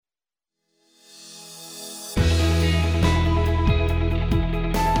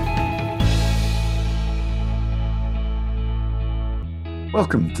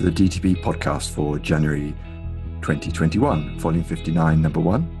Welcome to the DTB podcast for January 2021, volume 59, number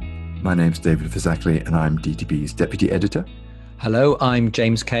 1. My name's David Fazakli and I'm DTB's deputy editor. Hello, I'm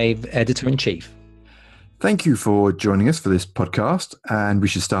James Cave, editor-in-chief. Thank you for joining us for this podcast, and we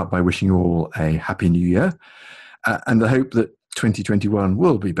should start by wishing you all a happy new year and the hope that 2021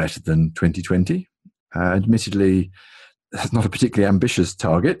 will be better than 2020. Admittedly, that's not a particularly ambitious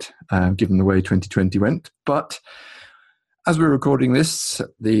target given the way 2020 went, but as we're recording this at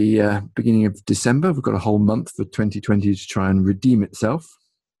the beginning of December, we've got a whole month for 2020 to try and redeem itself.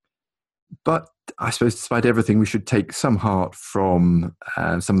 But I suppose despite everything, we should take some heart from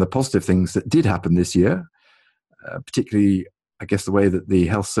some of the positive things that did happen this year, particularly, I guess, the way that the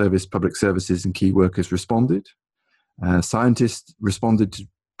health service, public services and key workers responded. Scientists responded to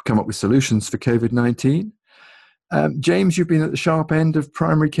come up with solutions for COVID-19. James, you've been at the sharp end of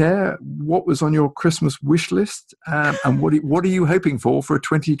primary care. What was on your Christmas wish list, and what are you hoping for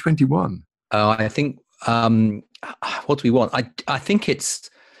 2021? I think what do we want? I think it's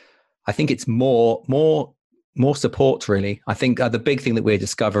more support, really. I think the big thing that we're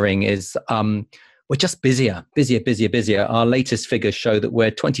discovering is we're just busier. Our latest figures show that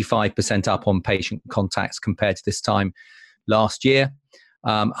we're 25% up on patient contacts compared to this time last year.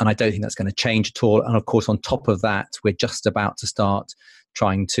 And I don't think that's going to change at all. And of course, on top of that, we're just about to start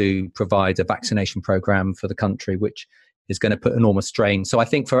trying to provide a vaccination program for the country, which is going to put enormous strain. So I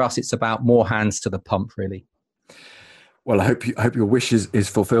think for us, it's about more hands to the pump, really. Well, I hope your wish is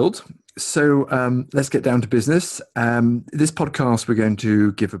fulfilled. So let's get down to business. This podcast, we're going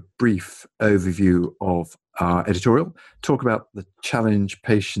to give a brief overview of our editorial, talk about the challenge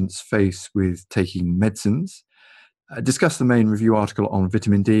patients face with taking medicines, discuss the main review article on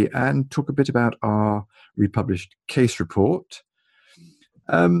vitamin D, and talk a bit about our republished case report.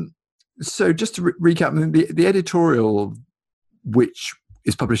 So just to recap, the editorial, which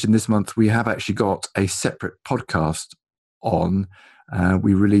is published in this month, we have actually got a separate podcast on.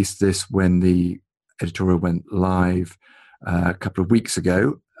 We released this when the editorial went live a couple of weeks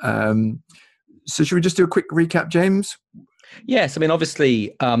ago. So should we just do a quick recap, James? Yes, I mean,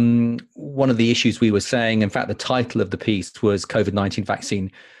 obviously, one of the issues we were saying, in fact, the title of the piece was COVID-19 vaccine,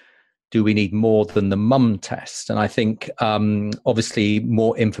 do we need more than the mum test? And I think, obviously,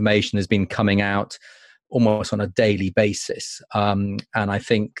 more information has been coming out almost on a daily basis. And I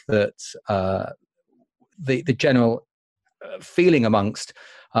think that the general feeling amongst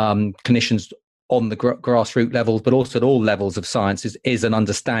clinicians on the grassroots levels, but also at all levels of science, is an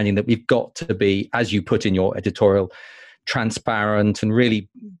understanding that we've got to be, as you put in your editorial, transparent and really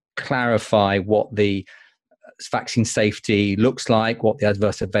clarify what the vaccine safety looks like, what the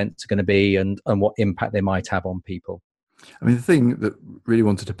adverse events are going to be, and what impact they might have on people. I mean, the thing that really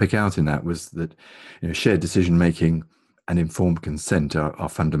wanted to pick out in that was that shared decision making and informed consent are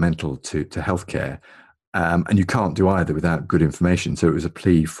fundamental to healthcare, and you can't do either without good information. So it was a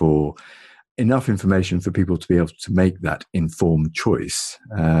plea for enough information for people to be able to make that informed choice.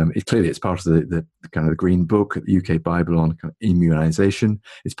 It's part of the kind of the Green Book, the UK Bible on kind of immunisation.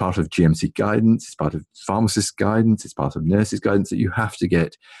 It's part of GMC guidance. It's part of pharmacist guidance. It's part of nurses guidance that you have to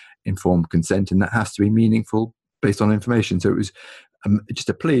get informed consent, and that has to be meaningful based on information. So it was just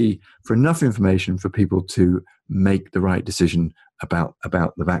a plea for enough information for people to make the right decision about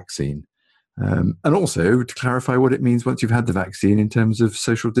the vaccine. And also to clarify what it means once you've had the vaccine in terms of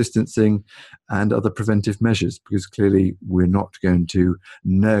social distancing and other preventive measures, because clearly we're not going to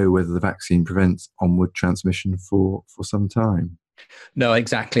know whether the vaccine prevents onward transmission for some time. No,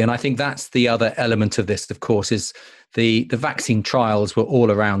 exactly. And I think that's the other element of this, of course, is the vaccine trials were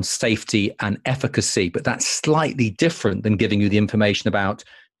all around safety and efficacy, but that's slightly different than giving you the information about,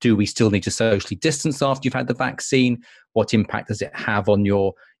 do we still need to socially distance after you've had the vaccine? What impact does it have on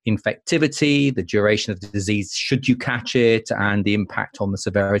your infectivity, the duration of the disease, should you catch it, and the impact on the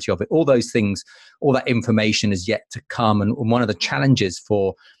severity of it? All those things, all that information is yet to come. And one of the challenges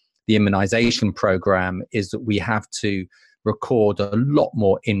for the immunization program is that we have to record a lot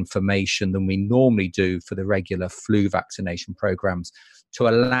more information than we normally do for the regular flu vaccination programs to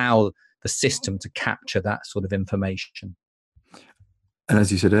allow the system to capture that sort of information. And as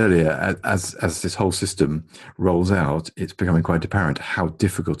you said earlier, as this whole system rolls out, it's becoming quite apparent how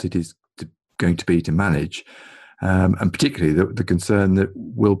difficult it is going to be to manage, and particularly the concern that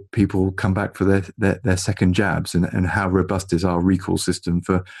will people come back for their second jabs, and how robust is our recall system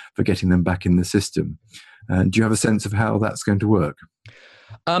for getting them back in the system. Do you have a sense of how that's going to work?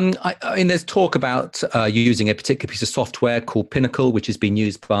 I mean, there's talk about using a particular piece of software called Pinnacle, which has been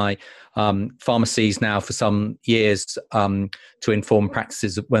used by pharmacies now for some years to inform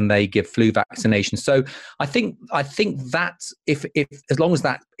practices when they give flu vaccinations. So I think that if as long as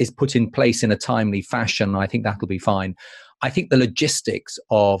that is put in place in a timely fashion, I think that'll be fine. I think the logistics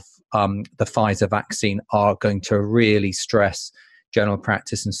of the Pfizer vaccine are going to really stress general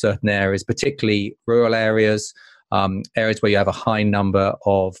practice in certain areas, particularly rural areas. Areas where you have a high number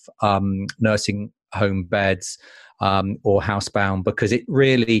of nursing home beds or housebound, because it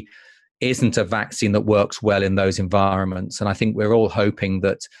really isn't a vaccine that works well in those environments. And I think we're all hoping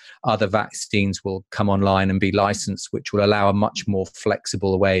that other vaccines will come online and be licensed, which will allow a much more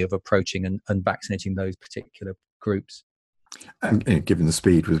flexible way of approaching and vaccinating those particular groups. And given the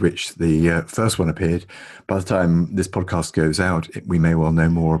speed with which the first one appeared, by the time this podcast goes out, we may well know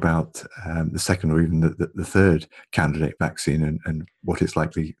more about the second or even the third candidate vaccine and what its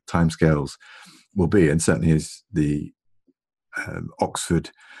likely timescales will be. And certainly as the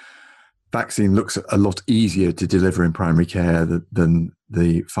Oxford vaccine looks a lot easier to deliver in primary care than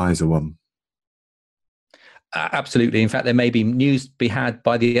the Pfizer one. Absolutely. In fact, there may be news to be had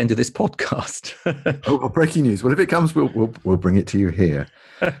by the end of this podcast. Oh, breaking news. Well, if it comes, we'll bring it to you here.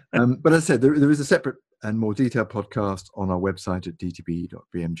 But as I said, there is a separate and more detailed podcast on our website at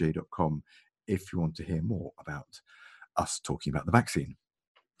dtb.bmj.com if you want to hear more about us talking about the vaccine.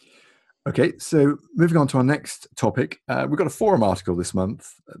 Okay, so moving on to our next topic. We've got a forum article this month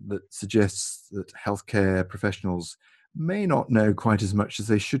that suggests that healthcare professionals may not know quite as much as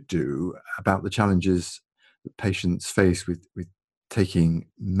they should do about the challenges that patients face with taking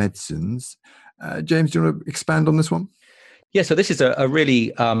medicines. James, do you want to expand on this one? Yeah, so this is a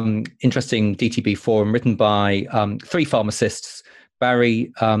really interesting DTB forum written by three pharmacists,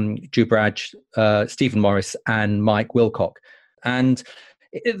 Barry Jubraj, Stephen Morris, and Mike Wilcock. And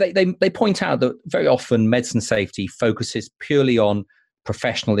they point out that very often medicine safety focuses purely on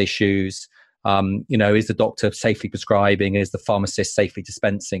professional issues. Is the doctor safely prescribing? Is the pharmacist safely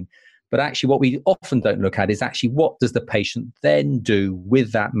dispensing? But actually what we often don't look at is actually what does the patient then do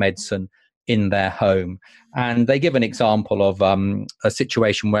with that medicine in their home. And they give an example of a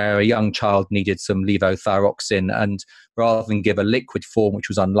situation where a young child needed some levothyroxine, and rather than give a liquid form, which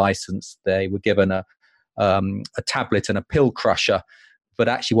was unlicensed, they were given a tablet and a pill crusher. But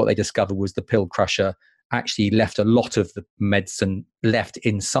actually what they discovered was the pill crusher actually left a lot of the medicine left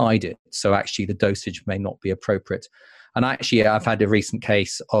inside it. So actually the dosage may not be appropriate. And actually, I've had a recent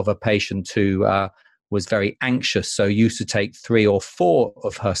case of a patient who was very anxious, so used to take 3 or 4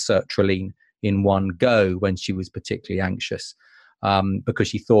 of her sertraline in one go when she was particularly anxious, because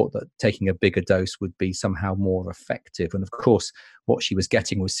she thought that taking a bigger dose would be somehow more effective. And of course, what she was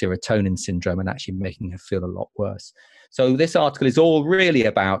getting was serotonin syndrome and actually making her feel a lot worse. So this article is all really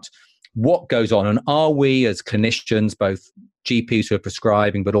about what goes on, and are we as clinicians, both GPs who are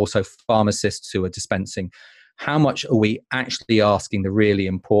prescribing, but also pharmacists who are dispensing, how much are we actually asking the really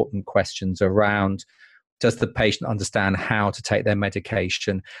important questions around, does the patient understand how to take their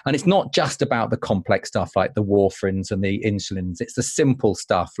medication? And it's not just about the complex stuff like the warfarins and the insulins. It's the simple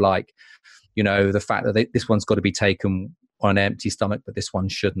stuff like, the fact that this one's got to be taken on an empty stomach, but this one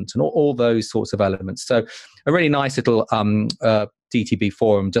shouldn't, and all those sorts of elements. So a really nice little DTB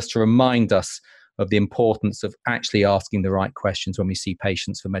forum just to remind us of the importance of actually asking the right questions when we see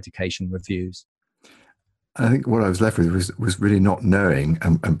patients for medication reviews. I think what I was left with was really not knowing,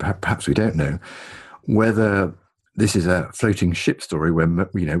 and perhaps we don't know, whether this is a floating ship story where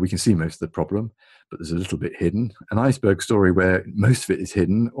we can see most of the problem, but there's a little bit hidden, an iceberg story where most of it is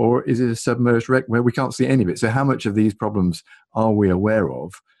hidden, or is it a submerged wreck where we can't see any of it? So how much of these problems are we aware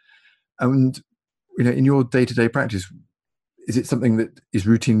of? And in your day-to-day practice, is it something that is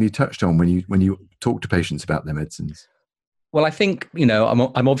routinely touched on when you talk to patients about their medicines? Well, I think, I'm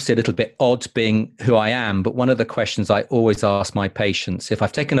obviously a little bit odd being who I am, but one of the questions I always ask my patients, if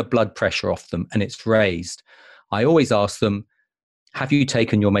I've taken a blood pressure off them and it's raised, I always ask them, have you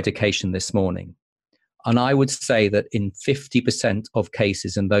taken your medication this morning? And I would say that in 50% of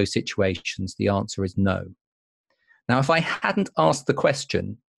cases in those situations, the answer is no. Now, if I hadn't asked the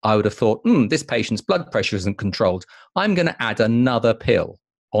question, I would have thought, this patient's blood pressure isn't controlled. I'm going to add another pill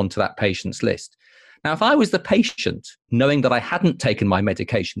onto that patient's list. Now, if I was the patient, knowing that I hadn't taken my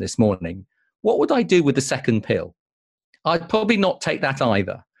medication this morning, what would I do with the second pill? I'd probably not take that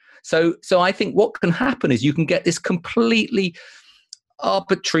either. So I think what can happen is you can get this completely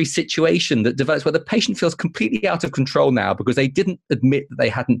arbitrary situation that develops where the patient feels completely out of control now because they didn't admit that they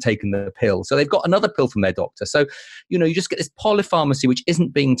hadn't taken the pill. So they've got another pill from their doctor. So, you just get this polypharmacy which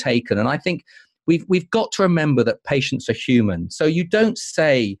isn't being taken. And I think we've got to remember that patients are human. So you don't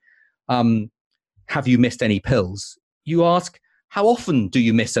say, have you missed any pills? You ask, how often do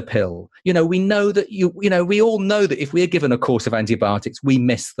you miss a pill? We know that we all know that if we're given a course of antibiotics, we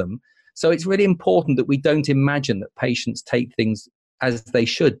miss them. So it's really important that we don't imagine that patients take things as they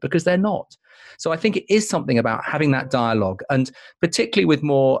should, because they're not. So I think it is something about having that dialogue, and particularly with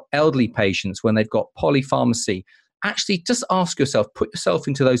more elderly patients when they've got polypharmacy, actually just ask yourself, put yourself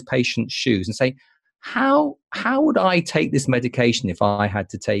into those patients' shoes and say, how would I take this medication if I had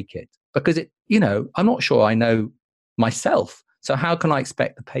to take it? Because I'm not sure I know myself. So how can I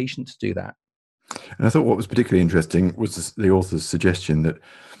expect the patient to do that? And I thought what was particularly interesting was the author's suggestion that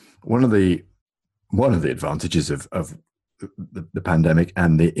one of the advantages of the pandemic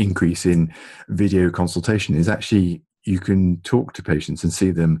and the increase in video consultation is actually you can talk to patients and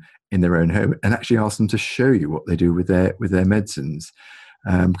see them in their own home and actually ask them to show you what they do with their medicines,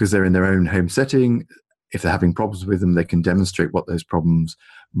 because they're in their own home setting. If they're having problems with them, they can demonstrate what those problems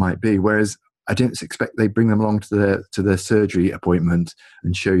might be. Whereas I don't expect they bring them along to their surgery appointment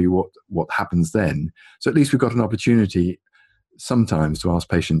and show you what happens then. So at least we've got an opportunity sometimes to ask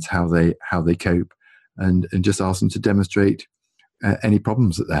patients how they cope, and just ask them to demonstrate any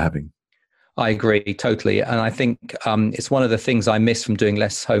problems that they're having. I agree totally. And I think it's one of the things I miss from doing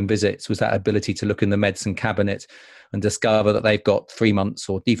less home visits was that ability to look in the medicine cabinet and discover that they've got 3 months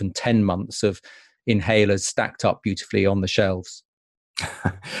or even 10 months of inhalers stacked up beautifully on the shelves.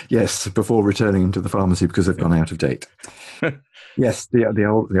 Yes, before returning them to the pharmacy because they've gone out of date. Yes, the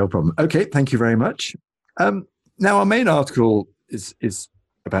old problem. Okay, thank you very much. Now, our main article is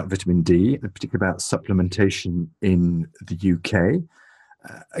about vitamin D, and particularly about supplementation in the UK.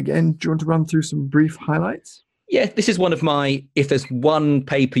 Again, do you want to run through some brief highlights? Yeah, this is one of my, if there's one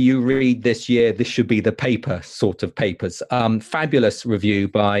paper you read this year, this should be the paper sort of papers. Fabulous review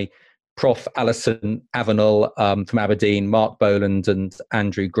by Prof. Alison Avenell from Aberdeen, Mark Boland and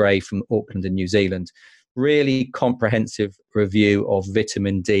Andrew Gray from Auckland in New Zealand. Really comprehensive review of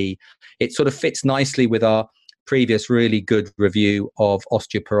vitamin D. It sort of fits nicely with our previous really good review of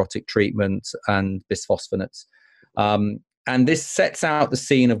osteoporotic treatment and bisphosphonates. And this sets out the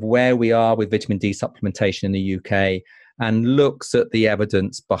scene of where we are with vitamin D supplementation in the UK and looks at the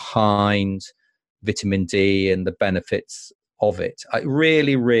evidence behind vitamin D and the benefits of it. A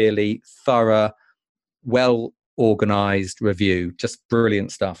really, really thorough, well-organized review. Just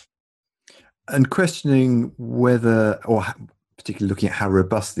brilliant stuff. And questioning whether, or particularly looking at how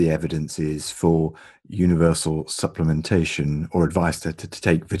robust the evidence is for universal supplementation or advice to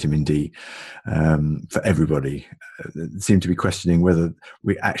take vitamin D for everybody. Seem to be questioning whether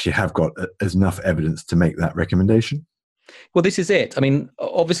we actually have got enough evidence to make that recommendation. Well, this is it. I mean,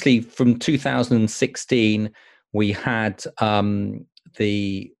 obviously from 2016, we had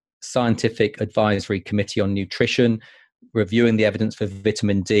the Scientific Advisory Committee on Nutrition reviewing the evidence for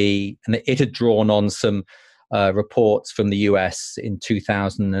vitamin D, and it had drawn on some reports from the US in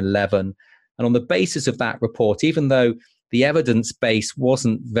 2011. And on the basis of that report, even though the evidence base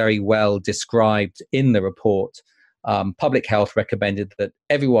wasn't very well described in the report, Public Health recommended that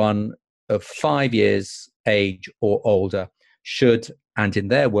everyone of 5 years age or older should, and in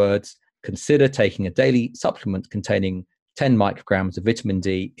their words, consider taking a daily supplement containing 10 micrograms of vitamin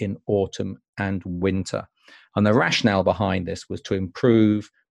D in autumn and winter. And the rationale behind this was to improve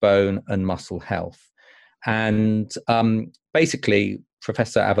bone and muscle health. And basically,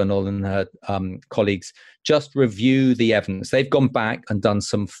 Professor Avenell and her colleagues just review the evidence. They've gone back and done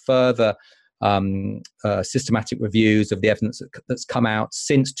some further systematic reviews of the evidence that's come out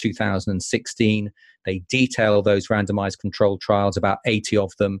since 2016. They detail those randomized controlled trials, about 80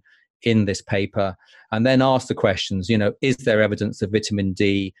 of them, in this paper, and then ask the questions, is there evidence that vitamin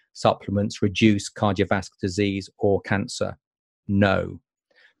D supplements reduce cardiovascular disease or cancer? No.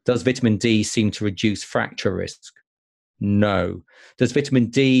 Does vitamin D seem to reduce fracture risk? No. Does vitamin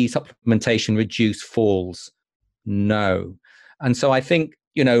D supplementation reduce falls? No. And so I think,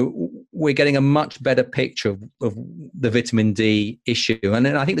 we're getting a much better picture of the vitamin D issue. And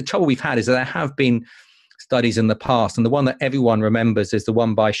I think the trouble we've had is that there have been studies in the past, and the one that everyone remembers is the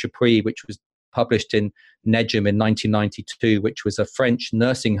one by Chapuis, which was published in NEJM in 1992, which was a French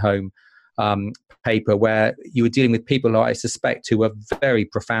nursing home paper where you were dealing with people who I suspect who were very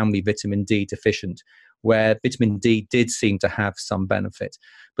profoundly vitamin D deficient, where vitamin D did seem to have some benefit.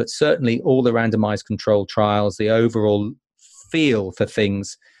 But certainly all the randomized controlled trials, the overall feel for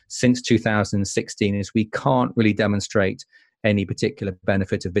things since 2016 is we can't really demonstrate any particular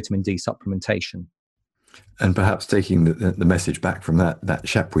benefit of vitamin D supplementation. And perhaps taking the message back from that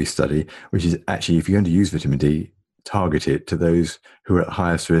Chapuis study, which is actually, if you're going to use vitamin D, target it to those who are at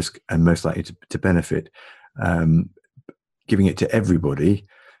highest risk and most likely to benefit. Giving it to everybody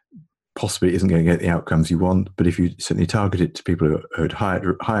possibly isn't going to get the outcomes you want, but if you certainly target it to people who are at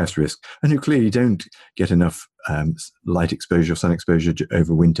highest risk and who clearly don't get enough light exposure or sun exposure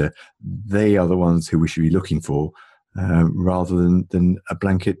over winter, they are the ones who we should be looking for rather than a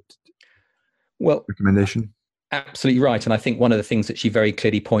blanket recommendation. Absolutely right. And I think one of the things that she very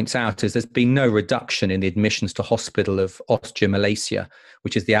clearly points out is there's been no reduction in the admissions to hospital of osteomalacia,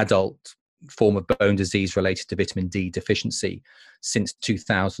 which is the adult form of bone disease related to vitamin D deficiency, since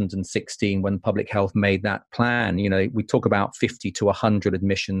 2016, when Public Health made that plan. You know, we talk about 50 to 100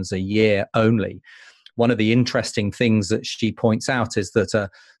 admissions a year only. One of the interesting things that she points out is that a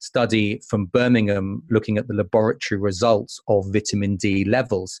study from Birmingham looking at the laboratory results of vitamin D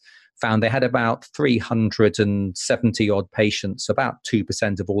levels found they had about 370 odd patients, about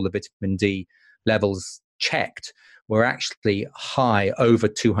 2% of all the vitamin D levels checked were actually high, over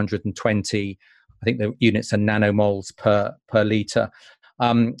 220. I think the units are nanomoles per litre.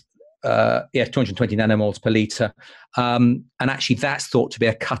 220 nanomoles per litre. And actually that's thought to be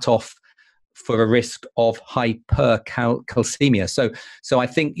a cutoff for a risk of hypercalcemia. So I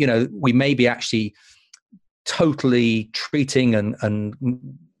think, you know, we may be actually totally treating and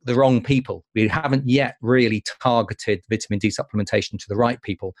the wrong people. We haven't yet really targeted vitamin D supplementation to the right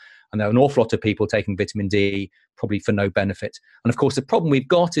people. And there are an awful lot of people taking vitamin D probably for no benefit. And of course, the problem we've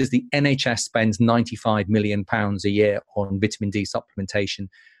got is the NHS spends £95 million a year on vitamin D supplementation,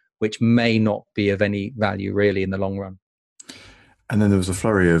 which may not be of any value really in the long run. And then there was a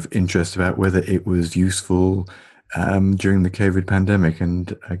flurry of interest about whether it was useful during the COVID pandemic.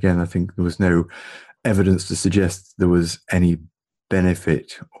 And again, I think there was no evidence to suggest there was any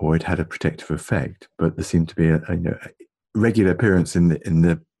benefit or it had a protective effect, but there seemed to be a regular appearance in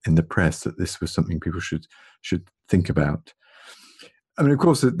the press that this was something people should think about. I mean, of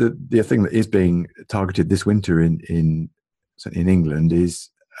course, the thing that is being targeted this winter in certainly in England is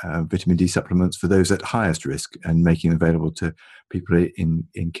vitamin D supplements for those at highest risk and making them available to people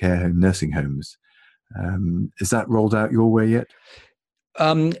in care home, nursing homes. Is that rolled out your way yet?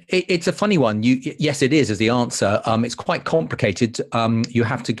 It's a funny one. Yes, it is the answer. It's quite complicated. You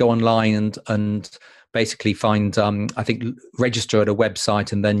have to go online and basically find, I think, register at a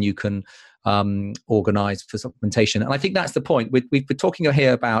website, and then you can organize for supplementation. And I think that's the point. We've been talking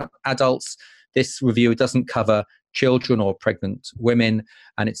here about adults. This review doesn't cover children or pregnant women,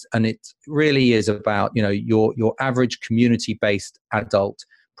 and it really is about, you know, your average community-based adult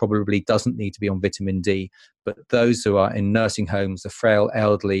probably doesn't need to be on vitamin D, but those who are in nursing homes, the frail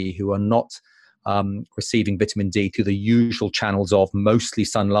elderly who are not receiving vitamin D through the usual channels of mostly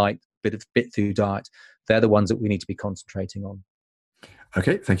sunlight, bit through diet, they're the ones that we need to be concentrating on.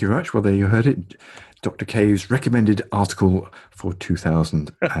 Okay, thank you very much. Well, there you heard it. Dr. Kave's recommended article for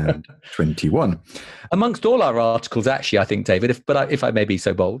 2021. Amongst all our articles, actually, I think, David, if I may be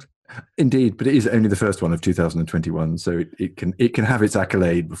so bold. Indeed, but it is only the first one of 2021, so it can have its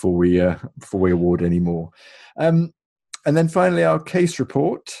accolade before we award any more. And then finally, our case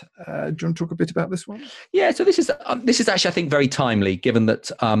report. Do you want to talk a bit about this one? Yeah, so this is actually, I think, very timely, given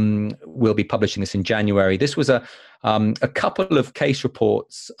that we'll be publishing this in January. This was a couple of case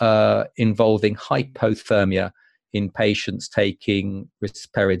reports involving hypothermia in patients taking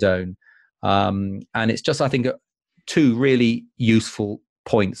risperidone, and it's just, I think, two really useful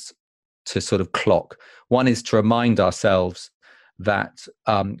points to sort of clock. One is to remind ourselves that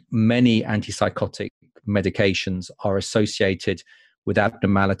many antipsychotic medications are associated with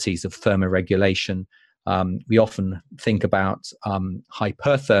abnormalities of thermoregulation. We often think about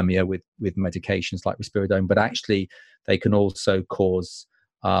hyperthermia with medications like risperidone, but actually they can also cause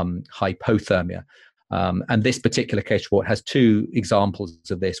hypothermia. And this particular case report has two examples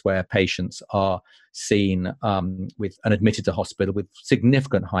of this, where patients are seen with and admitted to hospital with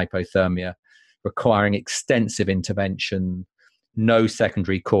significant hypothermia, requiring extensive intervention, no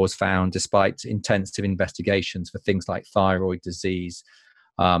secondary cause found despite intensive investigations for things like thyroid disease,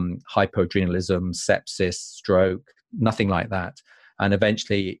 hypoadrenalism, sepsis, stroke, nothing like that. And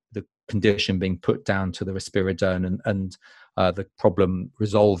eventually the condition being put down to the risperidone and the problem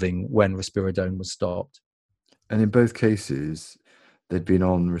resolving when risperidone was stopped. And in both cases, they'd been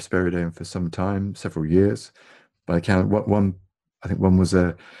on risperidone for some time, several years. By account, one was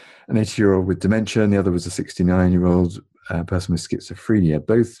an 80-year-old with dementia, and the other was a 69-year-old person with schizophrenia.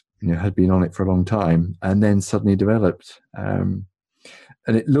 Both, had been on it for a long time, and then suddenly developed. And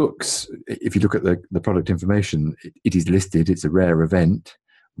it looks, if you look at the product information, it is listed. It's a rare event,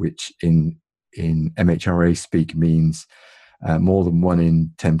 which in MHRA speak means more than 1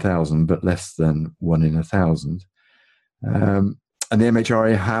 in 10,000, but less than 1 in 1,000. And the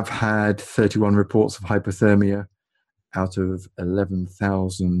MHRA have had 31 reports of hypothermia out of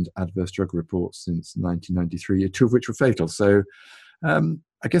 11,000 adverse drug reports since 1993, 2 of which were fatal. So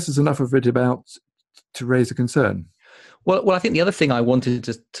I guess there's enough of it about to raise a concern. Well, I think the other thing I wanted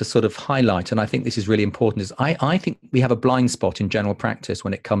to sort of highlight, and I think this is really important, is I think we have a blind spot in general practice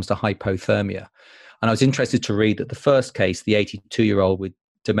when it comes to hypothermia. And I was interested to read that the first case, the 82-year-old with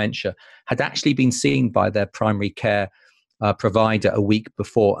dementia, had actually been seen by their primary care provider a week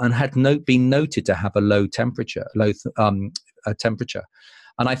before and had been noted to have a low temperature. And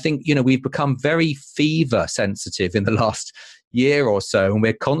I think, we've become very fever sensitive in the last year or so, and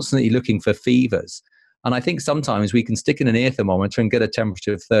we're constantly looking for fevers. And I think sometimes we can stick in an ear thermometer and get a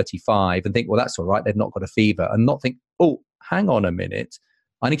temperature of 35 and think, well, that's all right, they've not got a fever, and not think, oh, hang on a minute,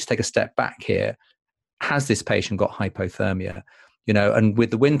 I need to take a step back here. Has this patient got hypothermia? And with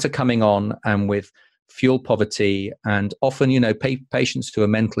the winter coming on and with fuel poverty, and often, patients who are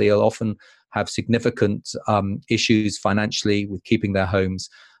mentally ill often have significant issues financially with keeping their homes.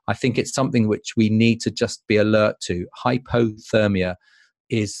 I think it's something which we need to just be alert to. Hypothermia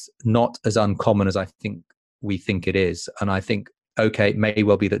is not as uncommon as I think we think it is. And I think, okay, it may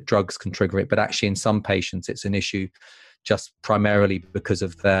well be that drugs can trigger it, but actually in some patients it's an issue just primarily because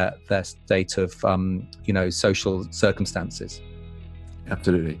of their state of, social circumstances.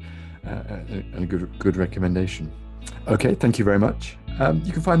 Absolutely. And a good recommendation. Okay, thank you very much.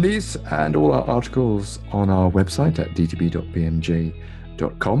 You can find these and all our articles on our website at dtb.bmj.com.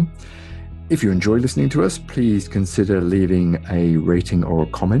 If you enjoy listening to us, please consider leaving a rating or a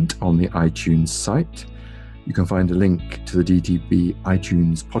comment on the iTunes site. You can find a link to the DTB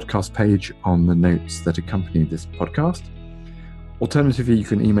iTunes podcast page on the notes that accompany this podcast. Alternatively, you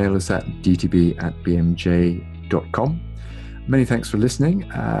can email us at dtb@bmj.com. Many thanks for listening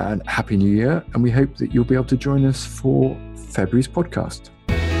and Happy New Year. And we hope that you'll be able to join us for February's podcast.